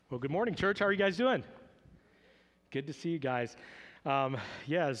Well, good morning, church. How are you guys doing? Good to see you guys.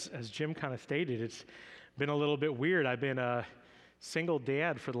 As Jim kind of stated, it's been a little bit weird. I've been a single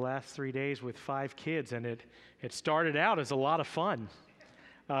dad for the last 3 days with 5 kids, and it started out as a lot of fun.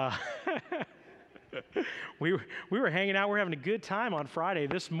 Uh, we were hanging out. We were having a good time on Friday.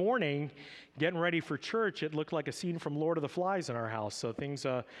 This morning, getting ready for church, it looked like a scene from Lord of the Flies in our house, so things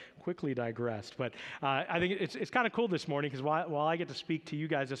quickly digressed. But I think it's kind of cool this morning because while I get to speak to you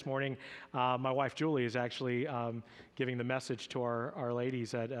guys this morning, my wife Julie is actually giving the message to our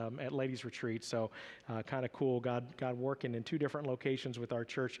ladies at Ladies Retreat, so kind of cool. God working in 2 different locations with our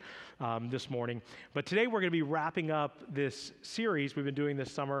church this morning. But today we're going to be wrapping up this series we've been doing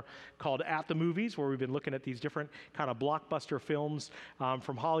this summer called At the Movies, where we've been looking at these different kind of blockbuster films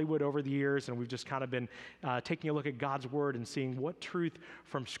from Hollywood over the years, and we've just kind of been taking a look at God's Word and seeing what truth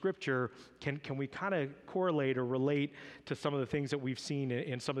from Scripture can we kind of correlate or relate to some of the things that we've seen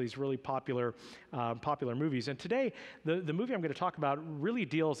in some of these really popular movies. And today, the movie I'm going to talk about really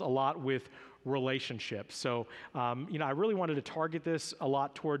deals a lot with relationships. So, I really wanted to target this a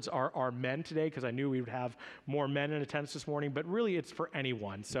lot towards our men today because I knew we would have more men in attendance this morning, but really it's for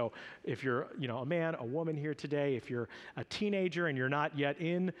anyone. So if you're, a man, a woman here today, if you're a teenager and you're not yet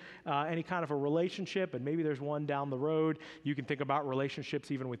in any kind of a relationship, and maybe there's one down the road, you can think about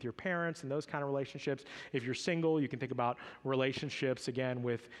relationships even with your parents and those kind of relationships. If you're single, you can think about relationships, again,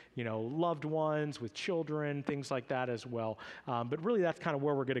 with, loved ones, with children, things like that as well. But really that's kind of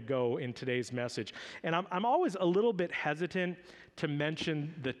where we're going to go in today's message. And I'm always a little bit hesitant to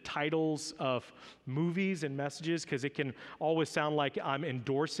mention the titles of movies and messages because it can always sound like I'm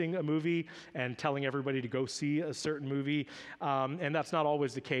endorsing a movie and telling everybody to go see a certain movie, and that's not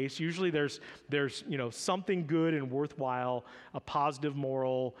always the case. Usually there's something good and worthwhile, a positive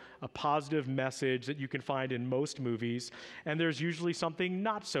moral, a positive message that you can find in most movies, and there's usually something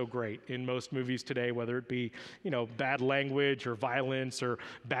not so great in most movies today, whether it be bad language or violence or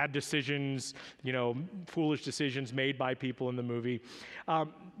bad decisions, foolish decisions made by people in the movie.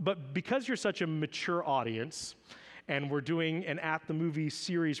 But because you're such a mature audience, and we're doing an At the Movies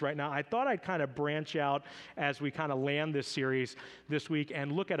series right now, I thought I'd kind of branch out as we kind of land this series this week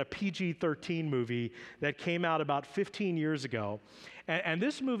and look at a PG-13 movie that came out about 15 years ago. And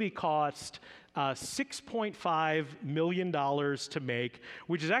this movie cost $6.5 million to make,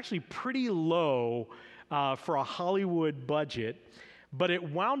 which is actually pretty low for a Hollywood budget, but it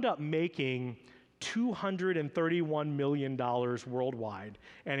wound up making $231 million worldwide,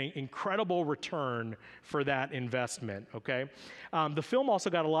 an incredible return for that investment, okay? The film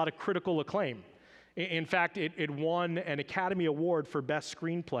also got a lot of critical acclaim. In fact, it won an Academy Award for Best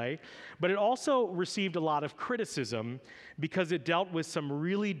Screenplay, but it also received a lot of criticism because it dealt with some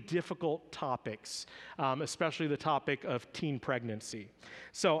really difficult topics, especially the topic of teen pregnancy.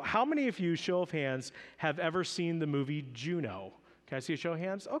 So how many of you, show of hands, have ever seen the movie Juno? Can I see a show of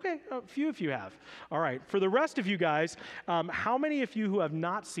hands? Okay, a few of you have. All right, for the rest of you guys, how many of you who have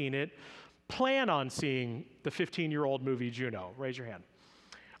not seen it plan on seeing the 15-year-old movie Juno? Raise your hand.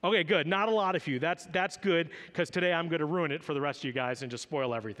 Okay, good. Not a lot of you. That's good because today I'm going to ruin it for the rest of you guys and just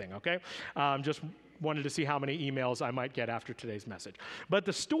spoil everything, okay? Just wanted to see how many emails I might get after today's message. But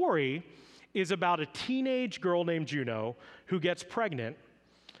the story is about a teenage girl named Juno who gets pregnant,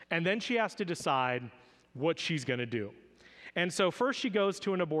 and then she has to decide what she's going to do. And so first she goes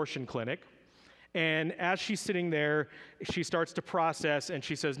to an abortion clinic, and as she's sitting there, she starts to process, and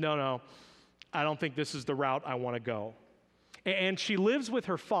she says, no, I don't think this is the route I want to go. And she lives with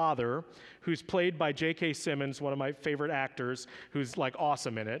her father, who's played by J.K. Simmons, one of my favorite actors, who's like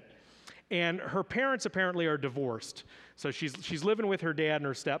awesome in it. And her parents apparently are divorced. So she's living with her dad and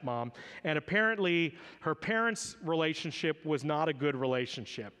her stepmom, and apparently her parents' relationship was not a good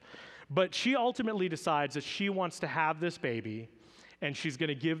relationship. But she ultimately decides that she wants to have this baby, and she's going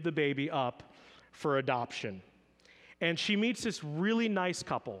to give the baby up for adoption. And she meets this really nice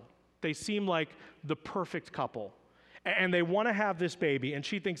couple. They seem like the perfect couple. And they want to have this baby, and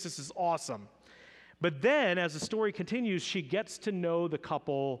she thinks this is awesome. But then, as the story continues, she gets to know the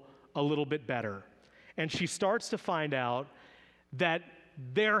couple a little bit better. And she starts to find out that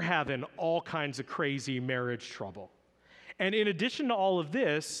they're having all kinds of crazy marriage trouble. And in addition to all of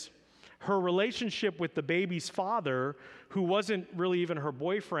this, her relationship with the baby's father, who wasn't really even her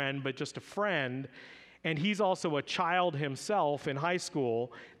boyfriend, but just a friend, and he's also a child himself in high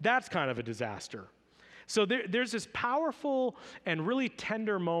school, that's kind of a disaster. So there's this powerful and really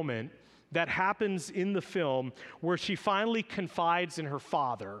tender moment that happens in the film where she finally confides in her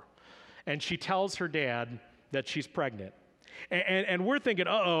father, and she tells her dad that she's pregnant. And we're thinking,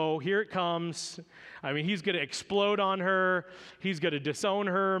 uh-oh, here it comes. I mean, he's going to explode on her. He's going to disown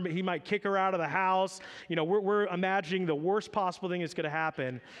her. He might kick her out of the house. We're imagining the worst possible thing that's going to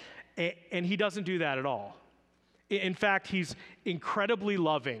happen. And he doesn't do that at all. In fact, he's incredibly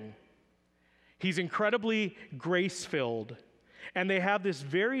loving. He's incredibly grace-filled. And they have this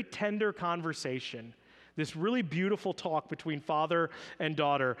very tender conversation, this really beautiful talk between father and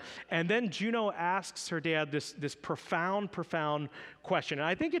daughter. And then Juno asks her dad this profound, profound question. And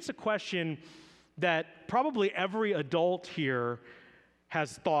I think it's a question that probably every adult here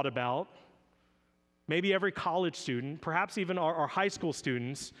has thought about. Maybe every college student, perhaps even our high school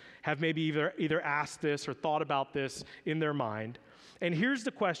students, have maybe either asked this or thought about this in their mind. And here's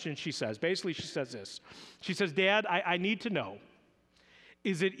the question she says. Basically, she says this. She says, Dad, I need to know,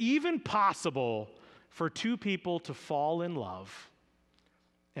 is it even possible for two people to fall in love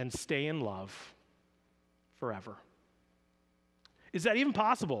and stay in love forever? Is that even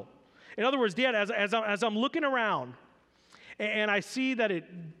possible? In other words, Dad, as I'm looking around and I see that it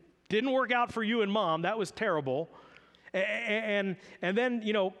didn't work out for you and Mom, that was terrible. And then,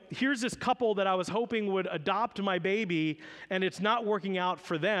 here's this couple that I was hoping would adopt my baby, and it's not working out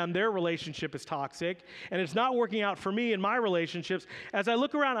for them. Their relationship is toxic, and it's not working out for me in my relationships. As I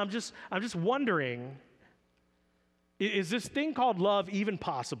look around, I'm just wondering, is this thing called love even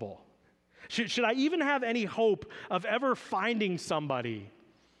possible? Should I even have any hope of ever finding somebody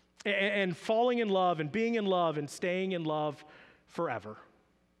and falling in love and being in love and staying in love forever?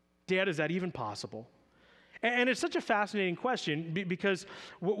 Dad, is that even possible? And it's such a fascinating question because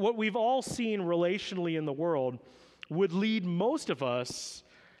what we've all seen relationally in the world would lead most of us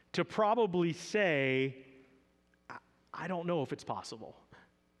to probably say, I don't know if it's possible.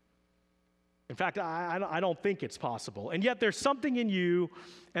 In fact, I don't think it's possible. And yet there's something in you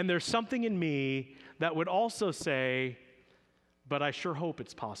and there's something in me that would also say, but I sure hope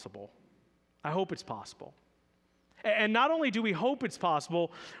it's possible. I hope it's possible. And not only do we hope it's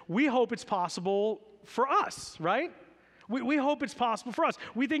possible, we hope it's possible for us, right? We hope it's possible for us.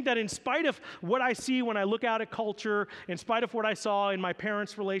 We think that in spite of what I see when I look out at culture, in spite of what I saw in my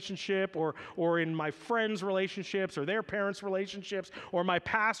parents' relationship or in my friends' relationships or their parents' relationships or my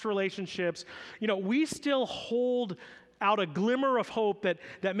past relationships, we still hold out a glimmer of hope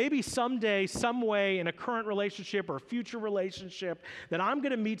that maybe someday, some way in a current relationship or a future relationship, that I'm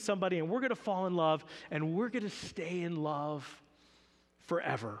going to meet somebody and we're going to fall in love and we're going to stay in love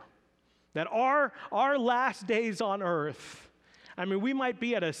forever. That our last days on earth, we might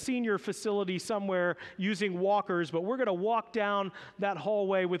be at a senior facility somewhere using walkers, but we're going to walk down that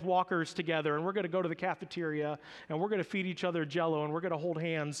hallway with walkers together, and we're going to go to the cafeteria, and we're going to feed each other Jell-O, and we're going to hold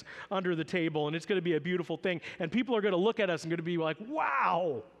hands under the table, and it's going to be a beautiful thing. And people are going to look at us and going to be like,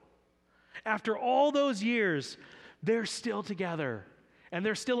 wow, after all those years, they're still together, and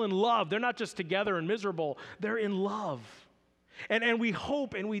they're still in love. They're not just together and miserable, they're in love. And we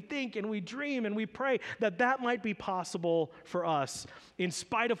hope and we think and we dream and we pray that might be possible for us in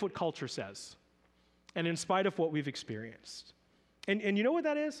spite of what culture says and in spite of what we've experienced. And you know what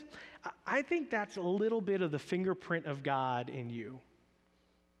that is? I think that's a little bit of the fingerprint of God in you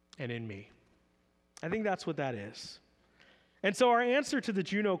and in me. I think that's what that is. And so our answer to the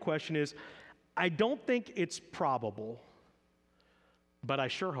Juno question is, I don't think it's probable, but I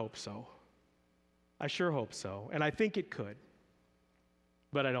sure hope so. I sure hope so. And I think it could.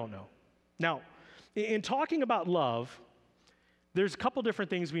 But I don't know. Now, in talking about love, there's a couple different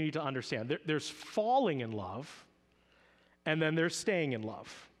things we need to understand. There's falling in love, and then there's staying in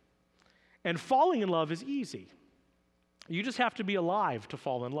love. And falling in love is easy. You just have to be alive to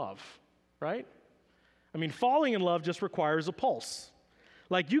fall in love, right? Falling in love just requires a pulse.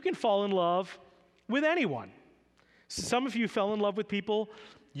 Like, you can fall in love with anyone. Some of you fell in love with people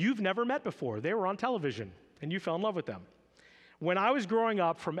you've never met before. They were on television, and you fell in love with them. When I was growing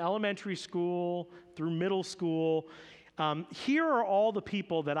up, from elementary school through middle school, here are all the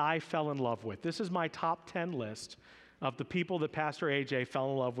people that I fell in love with. This is my top 10 list of the people that Pastor AJ fell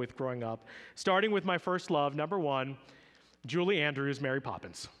in love with growing up. Starting with my first love, number 1, Julie Andrews, Mary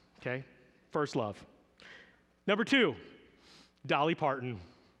Poppins. Okay? First love. Number 2, Dolly Parton.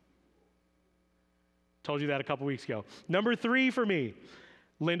 Told you that a couple weeks ago. Number 3 for me,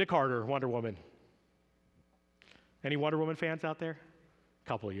 Linda Carter, Wonder Woman. Any Wonder Woman fans out there? A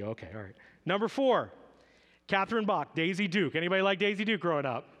couple of you, okay, all right. Number 4, Catherine Bach, Daisy Duke. Anybody like Daisy Duke growing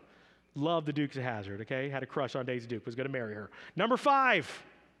up? Loved the Dukes of Hazzard, okay? Had a crush on Daisy Duke, was going to marry her. Number 5,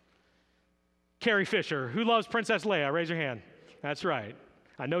 Carrie Fisher. Who loves Princess Leia? Raise your hand. That's right.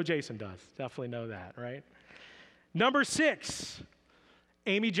 I know Jason does. Definitely know that, right? Number 6,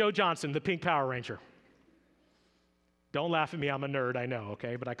 Amy Jo Johnson, the Pink Power Ranger. Don't laugh at me, I'm a nerd, I know,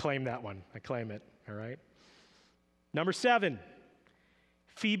 okay? But I claim that one. I claim it, all right? Number 7,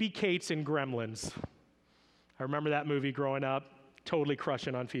 Phoebe Cates in Gremlins. I remember that movie growing up, totally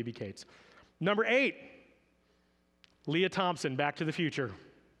crushing on Phoebe Cates. Number 8, Leah Thompson, Back to the Future.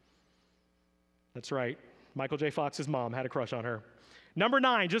 That's right. Michael J. Fox's mom had a crush on her. Number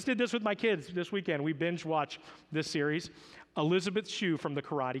 9, just did this with my kids this weekend. We binge watched this series. Elizabeth Shue from The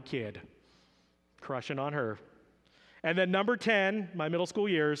Karate Kid. Crushing on her. And then number 10, my middle school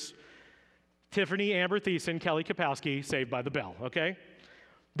years, Tiffany Amber Thiessen, Kelly Kapowski, Saved by the Bell, okay?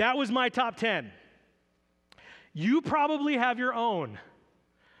 That was my top 10. You probably have your own.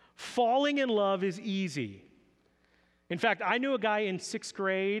 Falling in love is easy. In fact, I knew a guy in 6th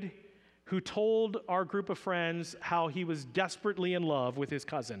grade who told our group of friends how he was desperately in love with his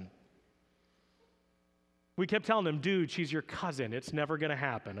cousin. We kept telling him, dude, she's your cousin. It's never going to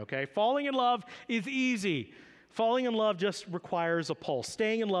happen, okay? Falling in love is easy. Falling in love just requires a pulse.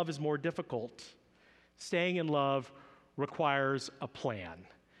 Staying in love is more difficult. Staying in love requires a plan.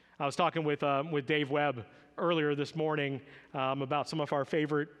 I was talking with Dave Webb earlier this morning about some of our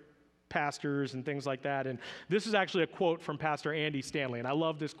favorite pastors and things like that. And this is actually a quote from Pastor Andy Stanley, and I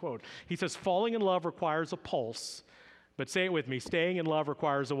love this quote. He says, falling in love requires a pulse, but say it with me, staying in love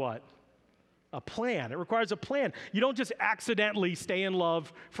requires a what? A plan. It requires a plan. You don't just accidentally stay in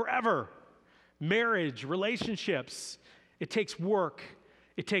love forever. Marriage, relationships, it takes work,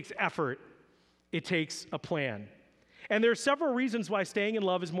 it takes effort, it takes a plan. And there are several reasons why staying in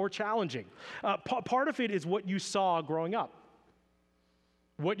love is more challenging. Part of it is what you saw growing up,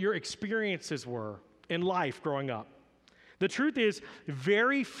 what your experiences were in life growing up. The truth is,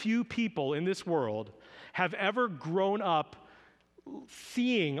 very few people in this world have ever grown up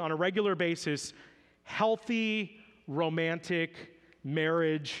seeing on a regular basis healthy, romantic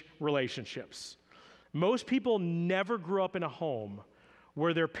marriage relationships. Most people never grew up in a home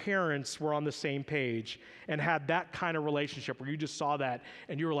where their parents were on the same page and had that kind of relationship where you just saw that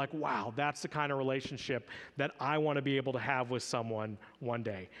and you were like, wow, that's the kind of relationship that I want to be able to have with someone one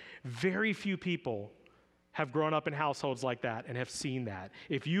day. Very few people have grown up in households like that and have seen that.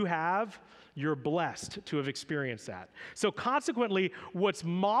 If you have, you're blessed to have experienced that. So consequently, what's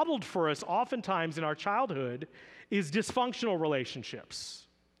modeled for us oftentimes in our childhood is dysfunctional relationships.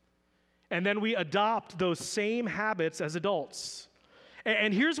 And then we adopt those same habits as adults.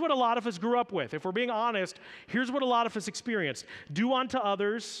 And here's what a lot of us grew up with. If we're being honest, here's what a lot of us experienced. Do unto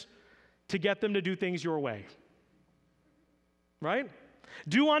others to get them to do things your way. Right?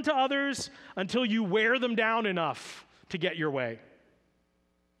 Do unto others until you wear them down enough to get your way.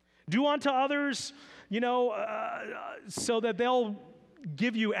 Do unto others, so that they'll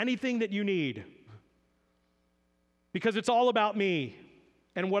give you anything that you need. Because it's all about me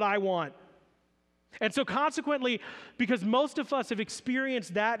and what I want. And so consequently, because most of us have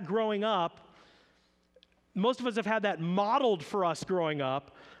experienced that growing up, most of us have had that modeled for us growing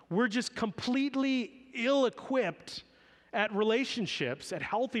up, we're just completely ill-equipped at relationships, at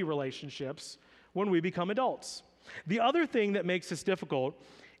healthy relationships, when we become adults. The other thing that makes this difficult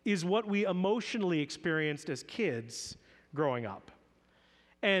is what we emotionally experienced as kids growing up.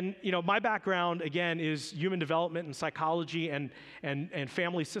 And, my background, again, is human development and psychology and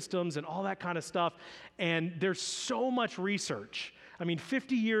family systems and all that kind of stuff. And there's so much research.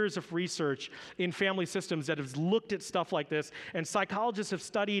 50 years of research in family systems that has looked at stuff like this. And psychologists have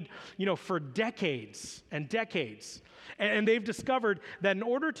studied, for decades and decades. And they've discovered that in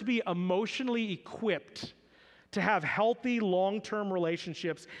order to be emotionally equipped to have healthy, long-term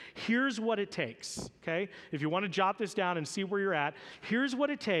relationships, here's what it takes, okay? If you want to jot this down and see where you're at, here's what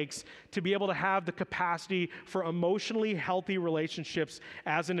it takes to be able to have the capacity for emotionally healthy relationships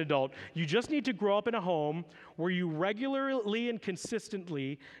as an adult. You just need to grow up in a home where you regularly and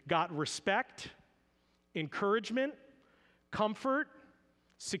consistently got respect, encouragement, comfort,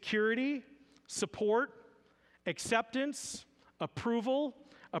 security, support, acceptance, approval,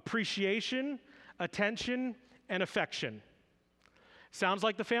 appreciation, attention, and affection. Sounds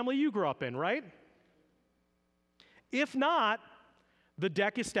like the family you grew up in, right? If not, the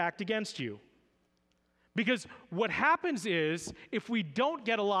deck is stacked against you. Because what happens is, if we don't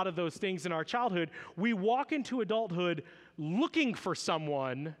get a lot of those things in our childhood, we walk into adulthood looking for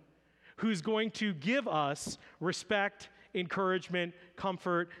someone who's going to give us respect, encouragement,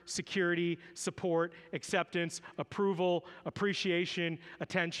 comfort, security, support, acceptance, approval, appreciation,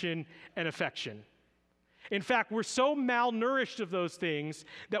 attention, and affection. In fact, we're so malnourished of those things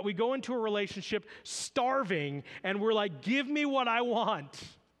that we go into a relationship starving and we're like, give me what I want.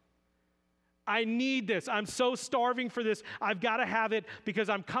 I need this. I'm so starving for this. I've got to have it because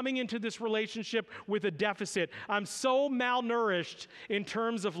I'm coming into this relationship with a deficit. I'm so malnourished in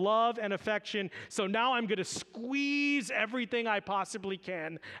terms of love and affection. So now I'm going to squeeze everything I possibly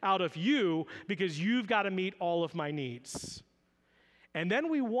can out of you because you've got to meet all of my needs. And then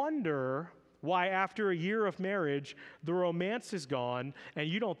we wonder why after a year of marriage, the romance is gone and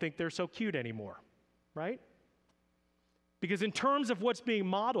you don't think they're so cute anymore, right? Because in terms of what's being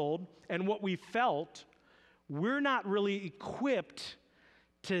modeled and what we felt, we're not really equipped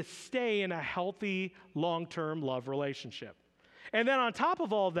to stay in a healthy, long-term love relationship. And then on top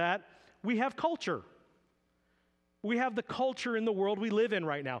of all that, we have culture. We have the culture in the world we live in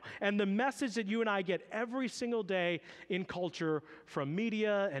right now. And the message that you and I get every single day in culture from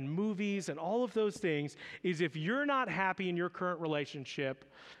media and movies and all of those things is if you're not happy in your current relationship,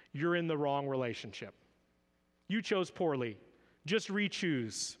 you're in the wrong relationship. You chose poorly. Just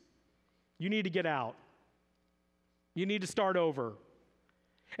re-choose. You need to get out. You need to start over.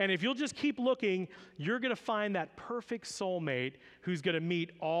 And if you'll just keep looking, you're going to find that perfect soulmate who's going to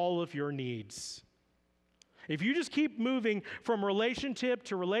meet all of your needs. If you just keep moving from relationship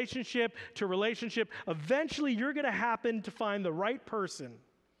to relationship to relationship, eventually you're going to happen to find the right person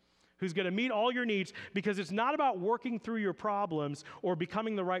who's going to meet all your needs, because it's not about working through your problems or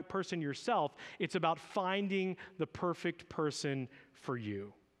becoming the right person yourself. It's about finding the perfect person for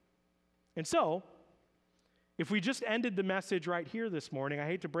you. And so, if we just ended the message right here this morning, I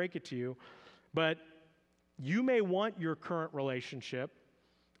hate to break it to you, but you may want your current relationship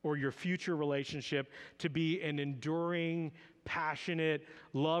or your future relationship to be an enduring, passionate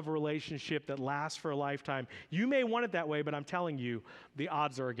love relationship that lasts for a lifetime. You may want it that way, but I'm telling you, the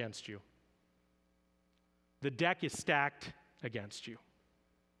odds are against you. The deck is stacked against you.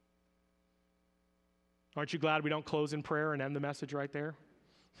 Aren't you glad we don't close in prayer and end the message right there?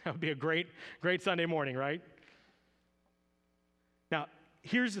 That would be a great Sunday morning, right? Now,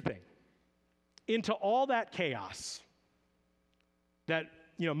 here's the thing. Into all that chaos that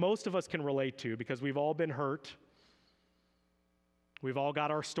most of us can relate to because we've all been hurt. We've all got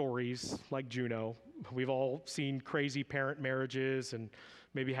our stories like Juno. We've all seen crazy parent marriages and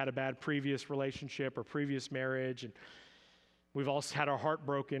maybe had a bad previous relationship or previous marriage. And we've all had our heart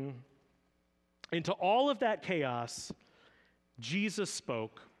broken. Into all of that chaos, Jesus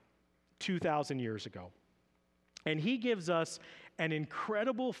spoke 2,000 years ago. And he gives us an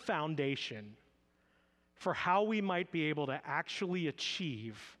incredible foundation for how we might be able to actually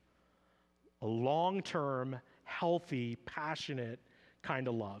achieve a long-term, healthy, passionate kind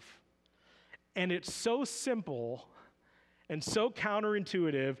of love. And it's so simple and so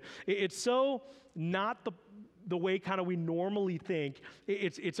counterintuitive. It's so not the way kind of we normally think.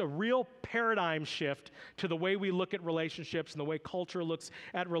 It's a real paradigm shift to the way we look at relationships and the way culture looks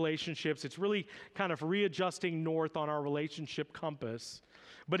at relationships. It's really kind of readjusting north on our relationship compass.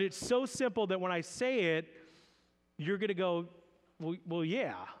 But it's so simple that when I say it, you're going to go, well,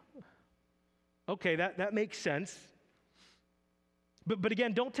 yeah. Okay, that makes sense. But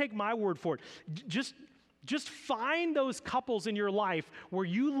again, don't take my word for it. Just find those couples in your life where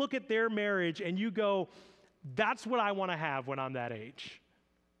you look at their marriage and you go, that's what I want to have when I'm that age.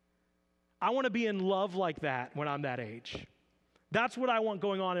 I want to be in love like that when I'm that age. That's what I want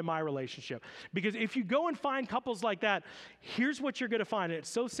going on in my relationship. Because if you go and find couples like that, here's what you're going to find. And it's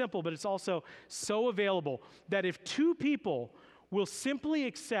so simple, but it's also so available that if two people will simply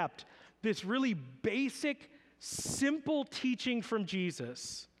accept this really basic, simple teaching from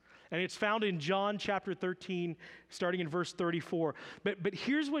Jesus, and it's found in John chapter 13, starting in verse 34. But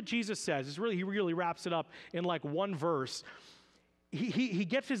here's what Jesus says. He really wraps it up in like one verse. He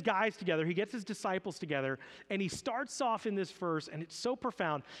gets his guys together, he gets his disciples together, and he starts off in this verse, and it's so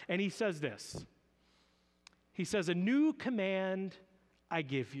profound, and he says this. He says, "A new command I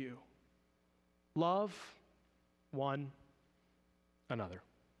give you, love one another."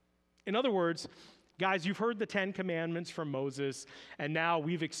 In other words, guys, you've heard the 10 Commandments from Moses, and now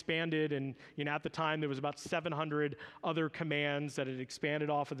we've expanded, and at the time there was about 700 other commands that had expanded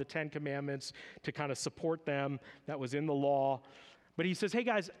off of the 10 Commandments to kind of support them. That was in the law. But he says, hey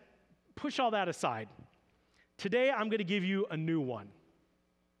guys, push all that aside. Today I'm going to give you a new one.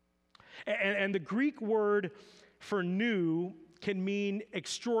 And the Greek word for new can mean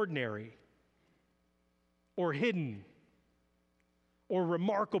extraordinary, or hidden, or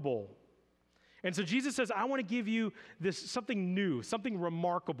remarkable. And so Jesus says, I want to give you this something new, something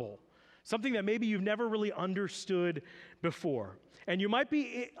remarkable, something that maybe you've never really understood before. And you might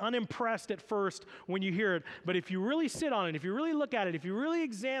be unimpressed at first when you hear it, but if you really sit on it, if you really look at it, if you really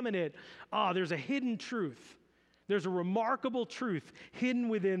examine it, there's a hidden truth. There's a remarkable truth hidden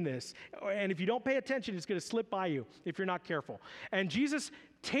within this. And if you don't pay attention, it's going to slip by you if you're not careful. And Jesus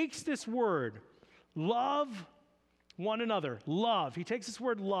takes this word, love one another, love. He takes this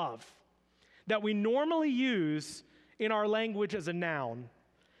word love that we normally use in our language as a noun,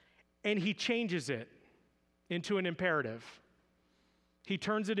 and he changes it into an imperative. He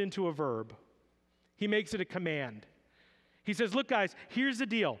turns it into a verb. He makes it a command. He says, look, guys, here's the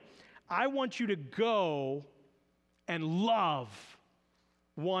deal. I want you to go and love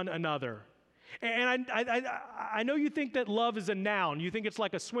one another. And I know you think that love is a noun. You think it's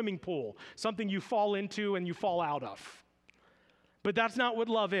like a swimming pool, something you fall into and you fall out of. But that's not what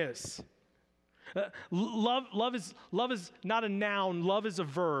love is. Love is not a noun. Love is a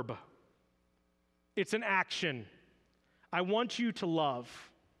verb. It's an action. I want you to love.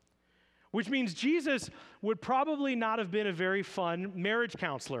 Which means Jesus would probably not have been a very fun marriage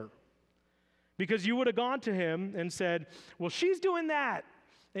counselor, because you would have gone to him and said, well, she's doing that,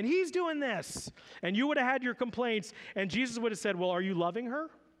 and he's doing this. And you would have had your complaints, and Jesus would have said, well, are you loving her?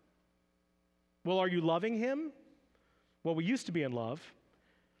 Well, are you loving him? Well, we used to be in love.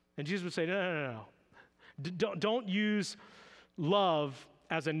 And Jesus would say, no. Don't use love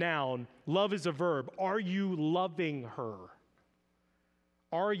as a noun. Love is a verb. Are you loving her?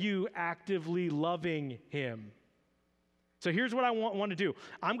 Are you actively loving him? So here's what I want to do.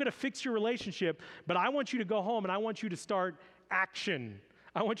 I'm going to fix your relationship, but I want you to go home and I want you to start action.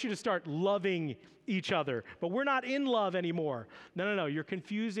 I want you to start loving each other. But we're not in love anymore. No. You're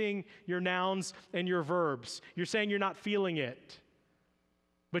confusing your nouns and your verbs. You're saying you're not feeling it,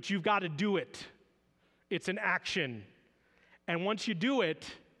 but you've got to do it. It's an action. And once you do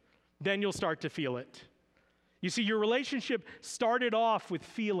it, then you'll start to feel it. You see, your relationship started off with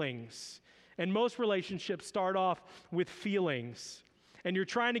feelings, and most relationships start off with feelings, and you're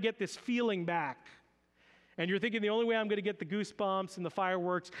trying to get this feeling back, and you're thinking the only way I'm going to get the goosebumps and the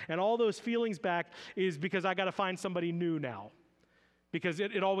fireworks and all those feelings back is because I got to find somebody new now, because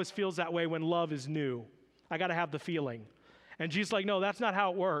it always feels that way when love is new. I got to have the feeling. And Jesus is like, no, that's not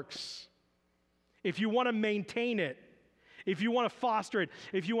how it works. If you want to maintain it, if you want to foster it,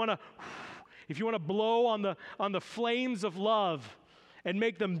 if you want to blow on the flames of love and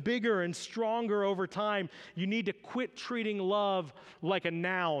make them bigger and stronger over time, you need to quit treating love like a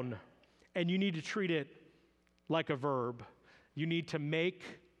noun, and you need to treat it like a verb. You need to make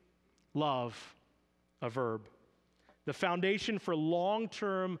love a verb. The foundation for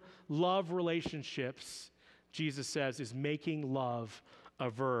long-term love relationships, Jesus says, is making love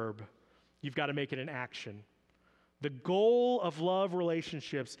a verb. You've got to make it an action. The goal of love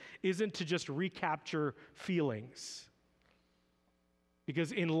relationships isn't to just recapture feelings.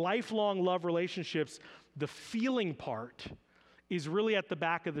 Because in lifelong love relationships, the feeling part is really at the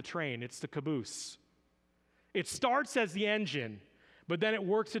back of the train. It's the caboose. It starts as the engine, but then it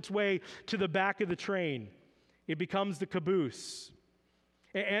works its way to the back of the train. It becomes the caboose.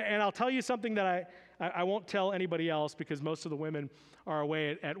 And I'll tell you something that I won't tell anybody else, because most of the women are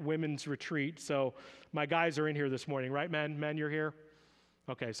away at women's retreat. So my guys are in here this morning, right, men? Men, you're here?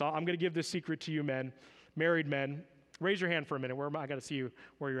 Okay, so I'm going to give this secret to you, men. Married men. Raise your hand for a minute. I got to see you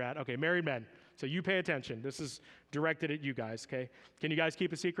where you're at. Okay, married men. So you pay attention. This is directed at you guys, okay? Can you guys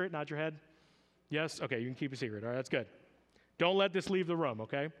keep a secret? Nod your head. Yes? Okay, you can keep a secret. All right, that's good. Don't let this leave the room,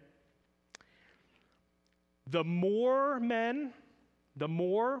 okay? The more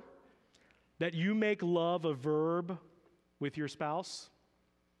that you make love a verb with your spouse,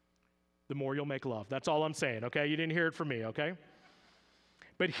 the more you'll make love. That's all I'm saying, okay? You didn't hear it from me, okay?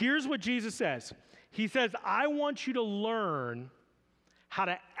 But here's what Jesus says. He says, I want you to learn how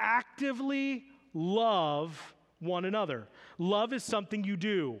to actively love one another. Love is something you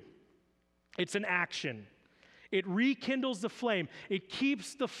do. It's an action. It rekindles the flame. It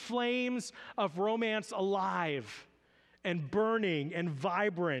keeps the flames of romance alive and burning and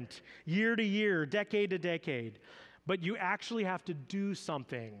vibrant year to year, decade to decade. But you actually have to do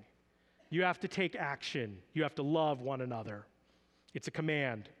something. You have to take action. You have to love one another. It's a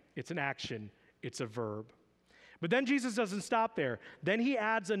command. It's an action. It's a verb. But then Jesus doesn't stop there. Then he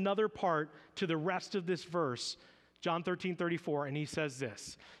adds another part to the rest of this verse, John 13:34, and he says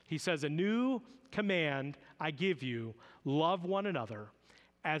this. He says, a new command I give you, love one another.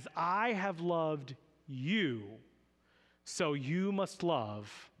 As I have loved you, so you must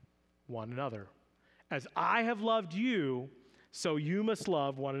love one another. As I have loved you, so you must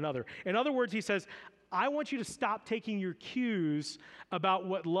love one another. In other words, he says, I want you to stop taking your cues about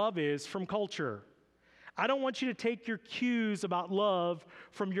what love is from culture. I don't want you to take your cues about love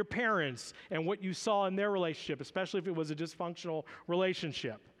from your parents and what you saw in their relationship, especially if it was a dysfunctional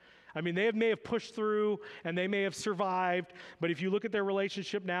relationship. I mean, may have pushed through and they may have survived, but if you look at their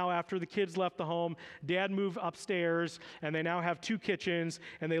relationship now after the kids left the home, dad moved upstairs and they now have 2 kitchens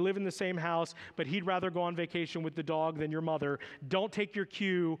and they live in the same house, but he'd rather go on vacation with the dog than your mother. Don't take your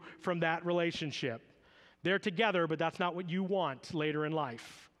cue from that relationship. They're together, but that's not what you want later in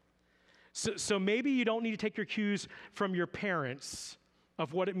life. So maybe you don't need to take your cues from your parents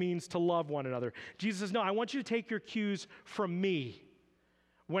of what it means to love one another. Jesus says, no, I want you to take your cues from me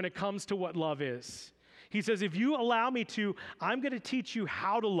when it comes to what love is. He says, if you allow me to, I'm going to teach you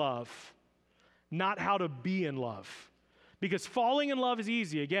how to love, not how to be in love. Because falling in love is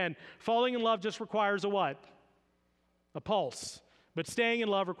easy. Again, falling in love just requires a what? A pulse. But staying in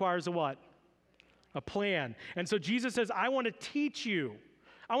love requires a what? A plan. And so Jesus says, I want to teach you.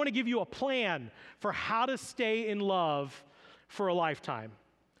 I want to give you a plan for how to stay in love for a lifetime.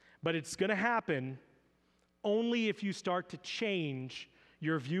 But it's going to happen only if you start to change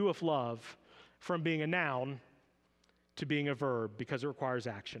your view of love from being a noun to being a verb, because it requires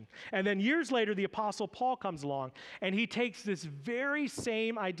action. And then years later, the Apostle Paul comes along, and he takes this very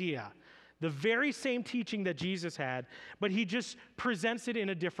same idea, the very same teaching that Jesus had, but he just presents it in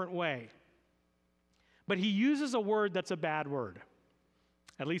a different way. But he uses a word that's a bad word,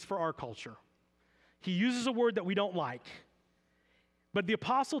 at least for our culture. He uses a word that we don't like. But the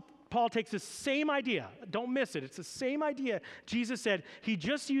Apostle Paul takes the same idea. Don't miss it. It's the same idea Jesus said. He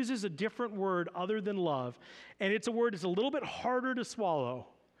just uses a different word other than love. And it's a word that's a little bit harder to swallow.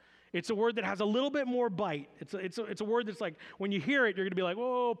 It's a word that has a little bit more bite. It's a word that's like, when you hear it, you're going to be like,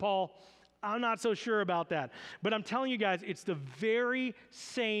 whoa, Paul, I'm not so sure about that. But I'm telling you guys, it's the very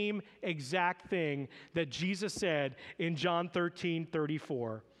same exact thing that Jesus said in John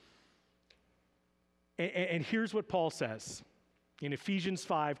 13:34. And here's what Paul says. In Ephesians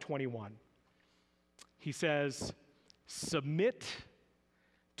 5:21, he says, submit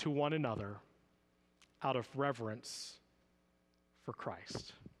to one another out of reverence for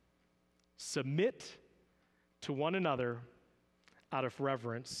Christ. Submit to one another out of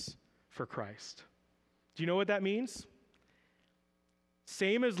reverence for Christ. Do you know what that means?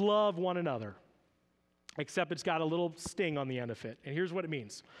 Same as love one another, except it's got a little sting on the end of it. And here's what it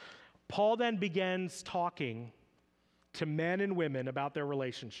means. Paul then begins talking to men and women about their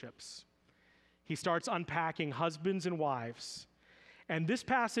relationships. He starts unpacking husbands and wives. And this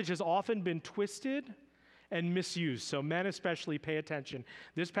passage has often been twisted and misused. So men especially, pay attention.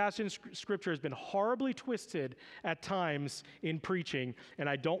 This passage in Scripture has been horribly twisted at times in preaching, and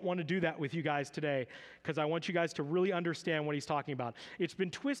I don't want to do that with you guys today because I want you guys to really understand what he's talking about. It's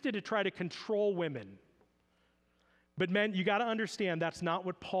been twisted to try to control women. But men, you got to understand that's not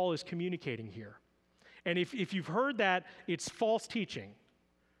what Paul is communicating here. And if you've heard that, it's false teaching.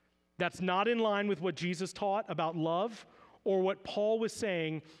 That's not in line with what Jesus taught about love or what Paul was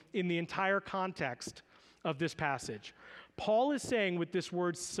saying in the entire context of this passage. Paul is saying with this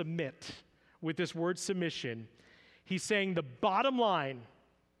word submit, with this word submission, he's saying the bottom line,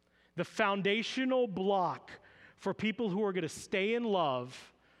 the foundational block for people who are going to stay in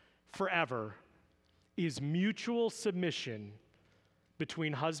love forever is mutual submission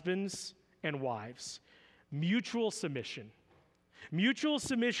between husbands and wives. Mutual submission. Mutual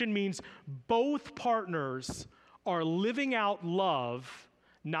submission means both partners are living out love,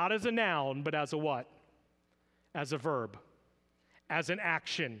 not as a noun, but as a what? As a verb, as an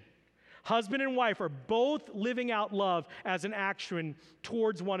action. Husband and wife are both living out love as an action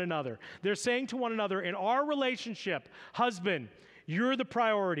towards one another. They're saying to one another, in our relationship, husband, you're the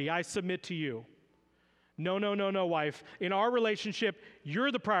priority, I submit to you. No, wife. In our relationship,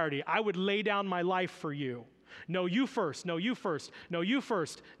 you're the priority. I would lay down my life for you. No, you first. No, you first. No, you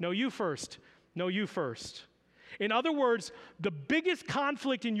first. No, you first. No, you first. In other words, the biggest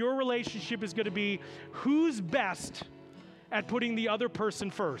conflict in your relationship is going to be who's best at putting the other person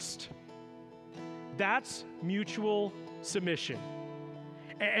first. That's mutual submission.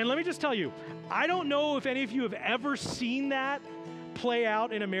 And let me just tell you, I don't know if any of you have ever seen that play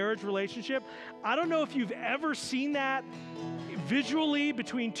out in a marriage relationship. I don't know if you've ever seen that visually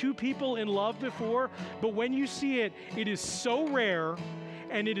between two people in love before, but when you see it, it is so rare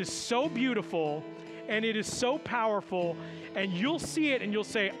and it is so beautiful and it is so powerful, and you'll see it and you'll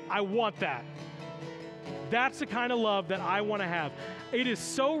say, I want that. That's the kind of love that I want to have. It is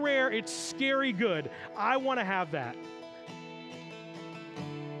so rare, it's scary good. I want to have that.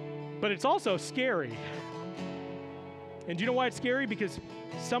 But it's also scary. And do you know why it's scary? Because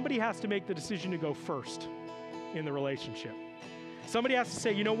somebody has to make the decision to go first in the relationship. Somebody has to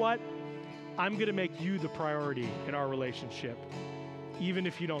say, you know what? I'm going to make you the priority in our relationship, even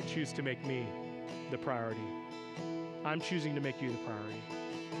if you don't choose to make me the priority. I'm choosing to make you the priority.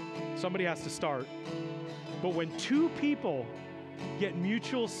 Somebody has to start. But when two people get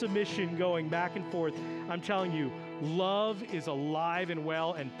mutual submission going back and forth, I'm telling you, love is alive and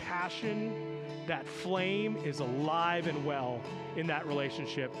well, and passion, that flame, is alive and well in that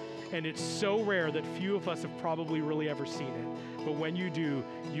relationship. And it's so rare that few of us have probably really ever seen it. But when you do,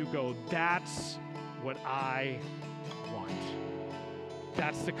 you go, that's what I want.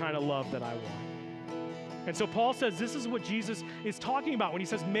 That's the kind of love that I want. And so Paul says this is what Jesus is talking about when he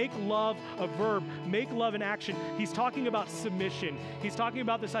says make love a verb, make love an action. He's talking about submission. He's talking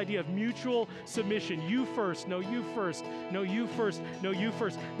about this idea of mutual submission. You first, no, you first, no, you first, no, you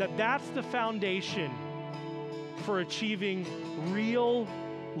first. That's the foundation for achieving real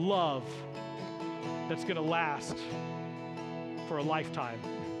love that's going to last for a lifetime,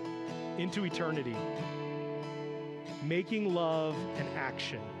 into eternity. Making love an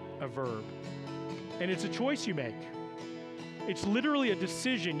action, a verb. And it's a choice you make. It's literally a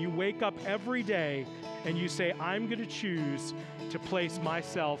decision. You wake up every day and you say, I'm going to choose to place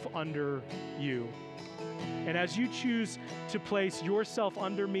myself under you. And as you choose to place yourself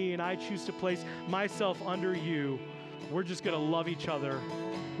under me and I choose to place myself under you, we're just going to love each other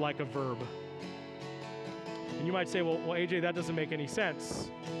like a verb. And you might say, well, AJ, that doesn't make any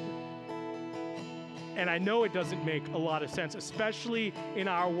sense. And I know it doesn't make a lot of sense, especially in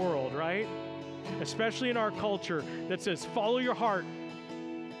our world, right? Especially in our culture that says, follow your heart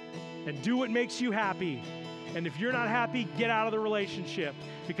and do what makes you happy. And if you're not happy, get out of the relationship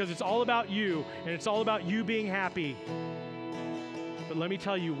because it's all about you and it's all about you being happy. But let me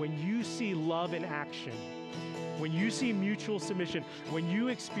tell you, when you see love in action, when you see mutual submission, when you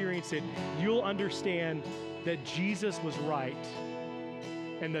experience it, you'll understand that Jesus was right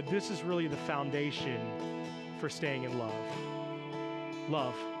and that this is really the foundation for staying in love.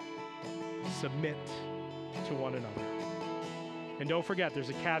 Love. Submit to one another. And don't forget, there's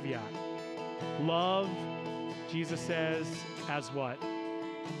a caveat. Love, Jesus says, as what?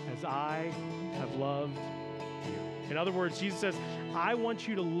 As I have loved you. In other words, Jesus says, I want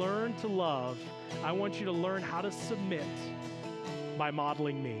you to learn to love. I want you to learn how to submit by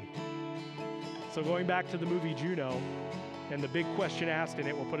modeling me. So going back to the movie Juno, and the big question asked in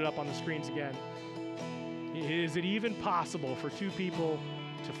it, we'll put it up on the screens again. Is it even possible for two people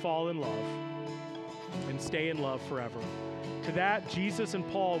to fall in love and stay in love forever? To that, Jesus and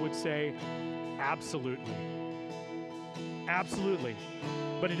Paul would say, absolutely. Absolutely.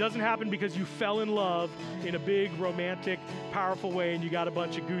 But it doesn't happen because you fell in love in a big, romantic, powerful way and you got a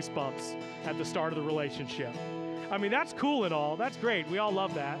bunch of goosebumps at the start of the relationship. I mean, that's cool and all. That's great. We all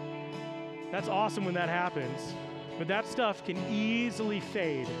love that. That's awesome when that happens. But that stuff can easily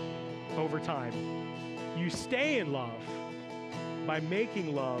fade over time. You stay in love by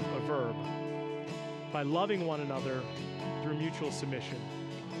making love a verb, by loving one another through mutual submission,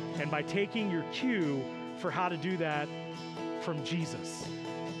 and by taking your cue for how to do that from Jesus,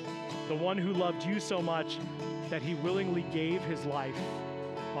 the one who loved you so much that he willingly gave his life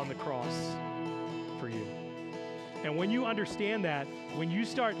on the cross for you. And when you understand that, when you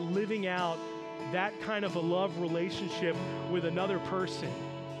start living out that kind of a love relationship with another person,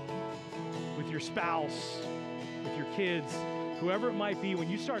 with your spouse, with your kids, whoever it might be, when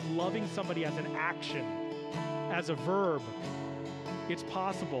you start loving somebody as an action, as a verb, it's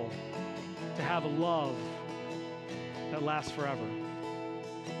possible to have a love that lasts forever.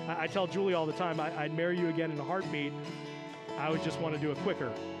 I tell Julie all the time, I'd marry you again in a heartbeat. I would just want to do it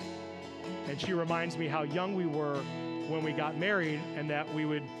quicker. And she reminds me how young we were when we got married and that we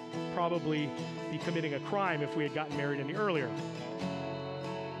would probably be committing a crime if we had gotten married any earlier.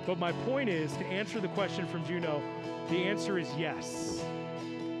 But my point is, to answer the question from Juno, the answer is yes.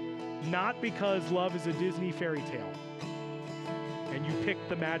 Not because love is a Disney fairy tale and you pick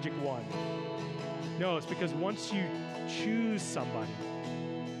the magic one. No, it's because once you choose somebody,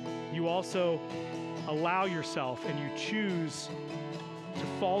 you also allow yourself and you choose to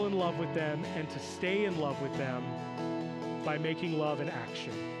fall in love with them and to stay in love with them by making love an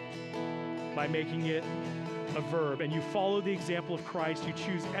action, by making it a verb. And you follow the example of Christ. You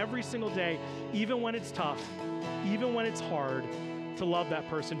choose every single day, even when it's tough, even when it's hard, to love that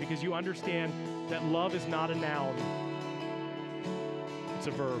person because you understand that love is not a noun, it's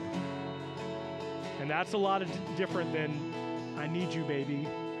a verb. And that's a lot different than, I need you, baby.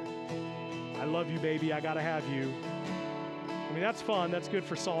 I love you, baby. I gotta have you. I mean, that's fun. That's good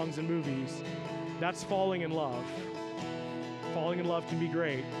for songs and movies. That's falling in love. Falling in love can be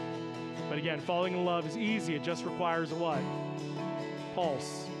great. But again, falling in love is easy. It just requires a what?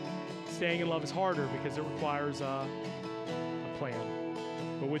 Pulse. Staying in love is harder because it requires a plan.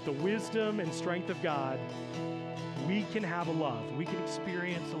 But with the wisdom and strength of God, we can have a love, we can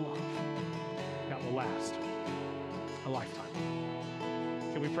experience a love that will last a lifetime.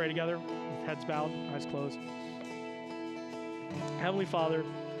 Can we pray together? With heads bowed, eyes closed. Heavenly Father,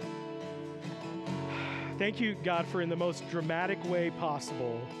 thank you, God, for in the most dramatic way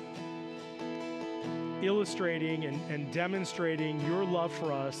possible, illustrating and demonstrating your love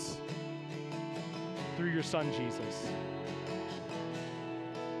for us through your Son, Jesus.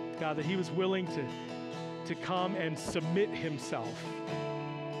 God, that he was willing to come and submit himself,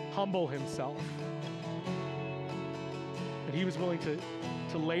 humble himself. That he was willing to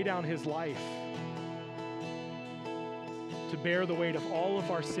lay down his life, to bear the weight of all of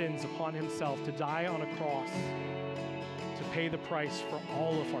our sins upon himself, to die on a cross, to pay the price for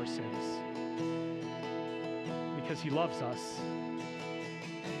all of our sins. Because he loves us.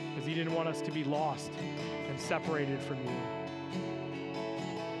 Because he didn't want us to be lost and separated from you.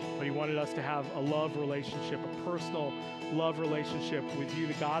 But he wanted us to have a love relationship, a personal love relationship with you,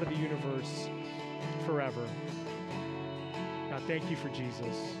 the God of the universe, forever. God, thank you for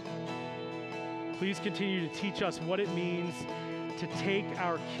Jesus. Please continue to teach us what it means to take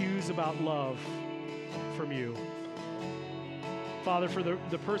our cues about love from you. Father, for the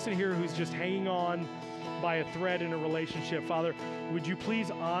person here who's just hanging on by a thread in a relationship, Father, would you please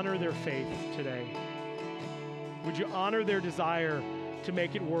honor their faith today? Would you honor their desire to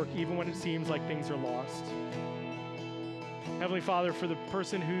make it work even when it seems like things are lost? Heavenly Father, for the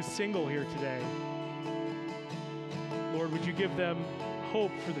person who's single here today, Lord, would you give them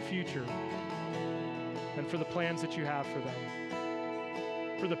hope for the future and for the plans that you have for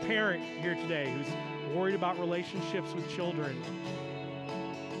them? For the parent here today who's worried about relationships with children,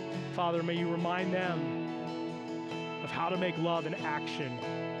 Father, may you remind them of how to make love an action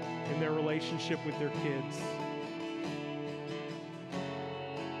in their relationship with their kids.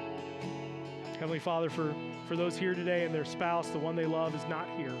 Heavenly Father, for those here today and their spouse, the one they love, is not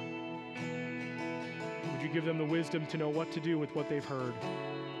here, would you give them the wisdom to know what to do with what they've heard,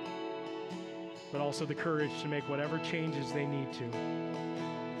 but also the courage to make whatever changes they need to.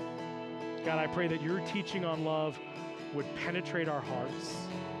 God, I pray that your teaching on love would penetrate our hearts,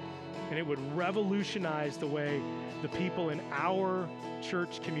 and it would revolutionize the way the people in our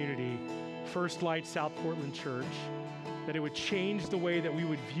church community, First Light South Portland Church, that it would change the way that we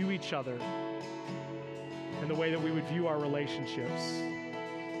would view each other and the way that we would view our relationships.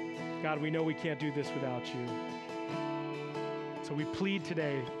 God, we know we can't do this without you. So we plead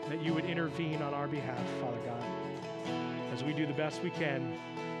today that you would intervene on our behalf, Father God, as we do the best we can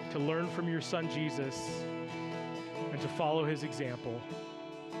to learn from your Son, Jesus, and to follow his example.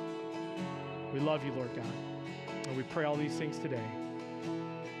 We love you, Lord God. And we pray all these things today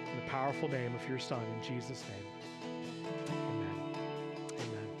in the powerful name of your Son, in Jesus' name. Amen.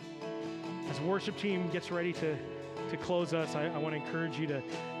 Amen. As the worship team gets ready to close us, I want to encourage you to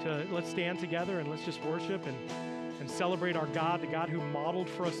let's stand together and let's just worship and celebrate our God, the God who modeled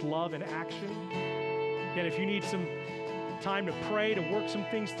for us love in action. Again, if you need some time to pray, to work some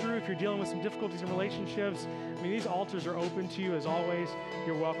things through, if you're dealing with some difficulties in relationships, I mean, these altars are open to you as always.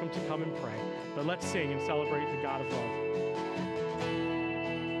 You're welcome to come and pray. But let's sing and celebrate the God of love.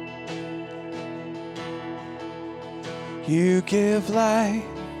 You give light,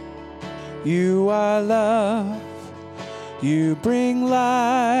 you are love, you bring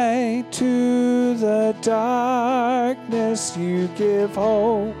light to the darkness, you give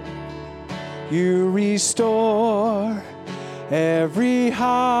hope, you restore every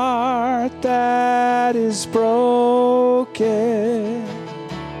heart that is broken.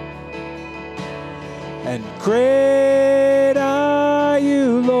 And great are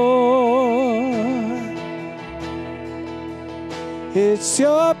you, Lord. It's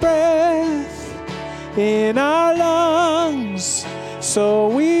your breath in our lungs, so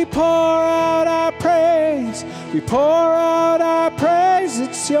we pour out our praise. We pour out our praise.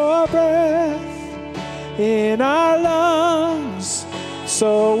 It's your breath in our lungs,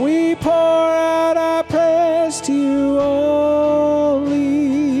 so we pour out our praise to you only.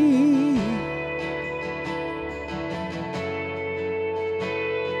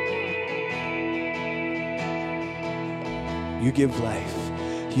 You give life,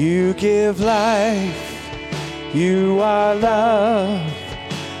 you give life, you are love,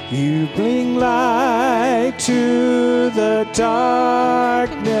 you bring light to the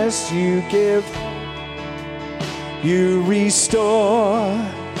darkness, you give, you restore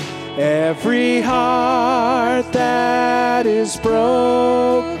every heart that is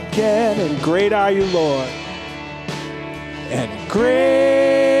broken. And great are you, Lord. And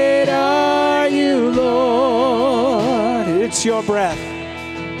great are you, Lord. It's your breath.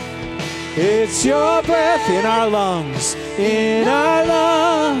 It's your breath in our lungs, in our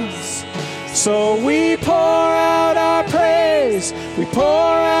lungs. So we pour out our praise. We pour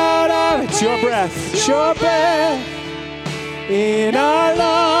out our, it's your breath, it's your breath in our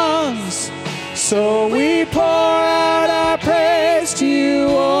lungs. So we pour out our praise to you.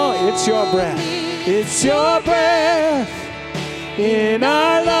 Oh, it's your breath, it's your breath in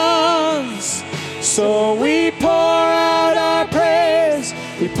our lungs. So we pour out our praise.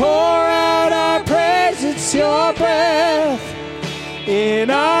 We pour out our praise. It's your breath in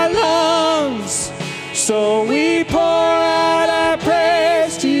our lungs. So we pour out our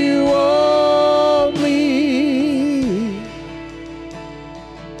praise to you only.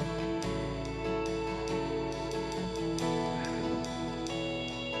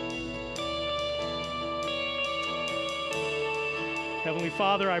 Heavenly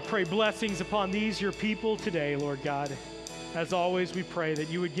Father, I pray blessings upon these, your people today, Lord God. As always, we pray that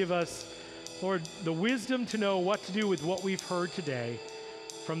you would give us, Lord, the wisdom to know what to do with what we've heard today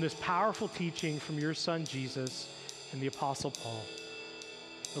from this powerful teaching from your Son, Jesus, and the Apostle Paul.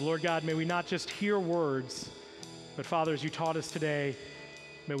 But Lord God, may we not just hear words, but Father, as you taught us today,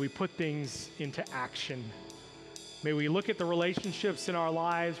 may we put things into action. May we look at the relationships in our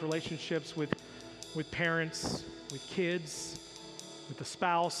lives, relationships with parents, with kids, with the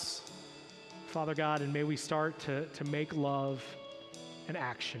spouse, Father God, and may we start to make love an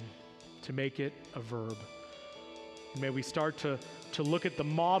action, to make it a verb. And may we start to look at the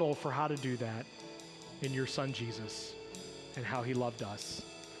model for how to do that in your Son Jesus and how he loved us.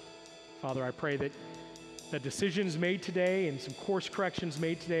 Father, I pray that decisions made today and some course corrections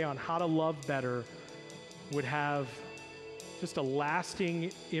made today on how to love better would have just a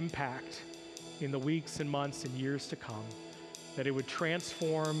lasting impact in the weeks and months and years to come, that it would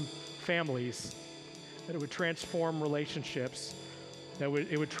transform families, that it would transform relationships, that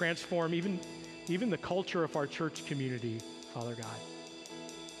it would transform even the culture of our church community, Father God.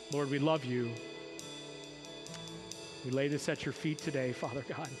 Lord, we love you. We lay this at your feet today, Father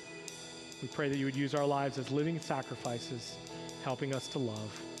God. We pray that you would use our lives as living sacrifices, helping us to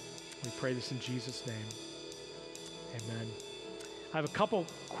love. We pray this in Jesus' name. Amen. I have a couple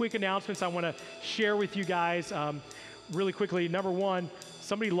quick announcements I want to share with you guys really quickly. Number one,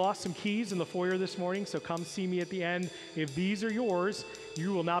 somebody lost some keys in the foyer this morning, so come see me at the end. If these are yours,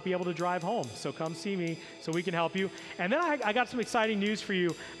 you will not be able to drive home, so come see me so we can help you. And then I got some exciting news for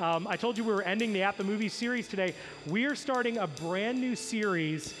you. I told you we were ending the At the Movies series today. We are starting a brand new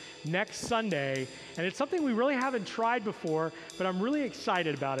series next Sunday, and it's something we really haven't tried before, but I'm really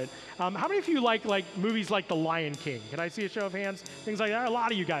excited about it. How many of you like movies like The Lion King? Can I see a show of hands? Things like that? A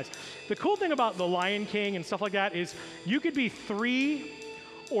lot of you guys. The cool thing about The Lion King and stuff like that is you could be 3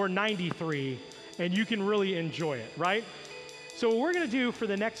 or 93, and you can really enjoy it, right? So what we're going to do for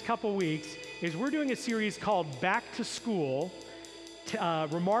the next couple weeks is we're doing a series called Back to School,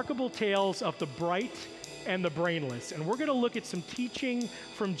 Remarkable Tales of the Bright and the Brainless. And we're going to look at some teaching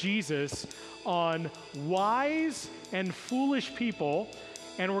from Jesus on wise and foolish people,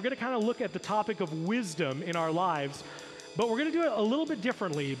 and we're going to kind of look at the topic of wisdom in our lives. But we're going to do it a little bit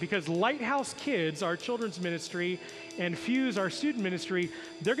differently because Lighthouse Kids, our children's ministry, and Fuse, our student ministry,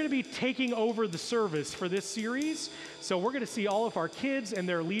 they're going to be taking over the service for this series. So we're going to see all of our kids and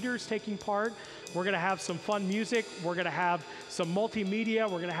their leaders taking part. We're going to have some fun music. We're going to have some multimedia.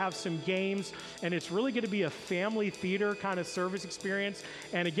 We're going to have some games. And it's really going to be a family theater kind of service experience.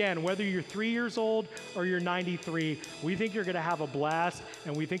 And again, whether you're 3 years old or you're 93, we think you're going to have a blast,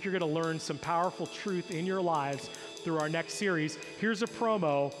 and we think you're going to learn some powerful truth in your lives through our next series. Here's a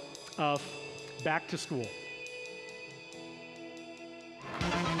promo of Back to School.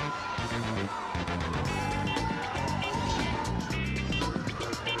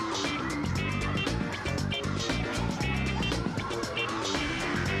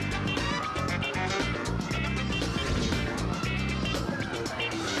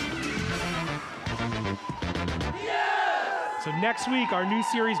 So next week, our new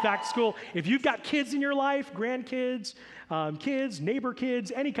series, Back to School. If you've got kids in your life, grandkids, kids, neighbor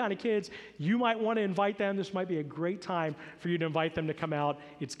kids, any kind of kids, you might want to invite them. This might be a great time for you to invite them to come out.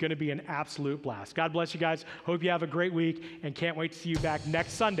 It's going to be an absolute blast. God bless you guys. Hope you have a great week, and can't wait to see you back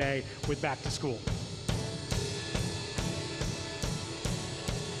next Sunday with Back to School.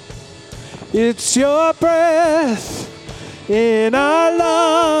 It's your breath in our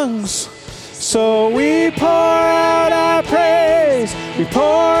lungs. So we pour out our praise, we pour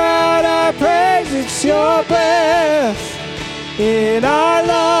out our praise. It's your breath in our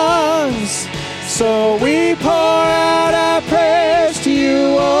lungs. So we pour out our praise to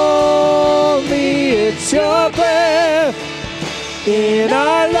you only. It's your breath in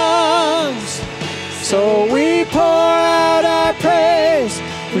our lungs.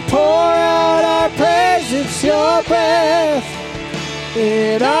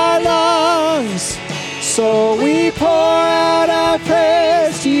 in our lungs. So we pour out our praise.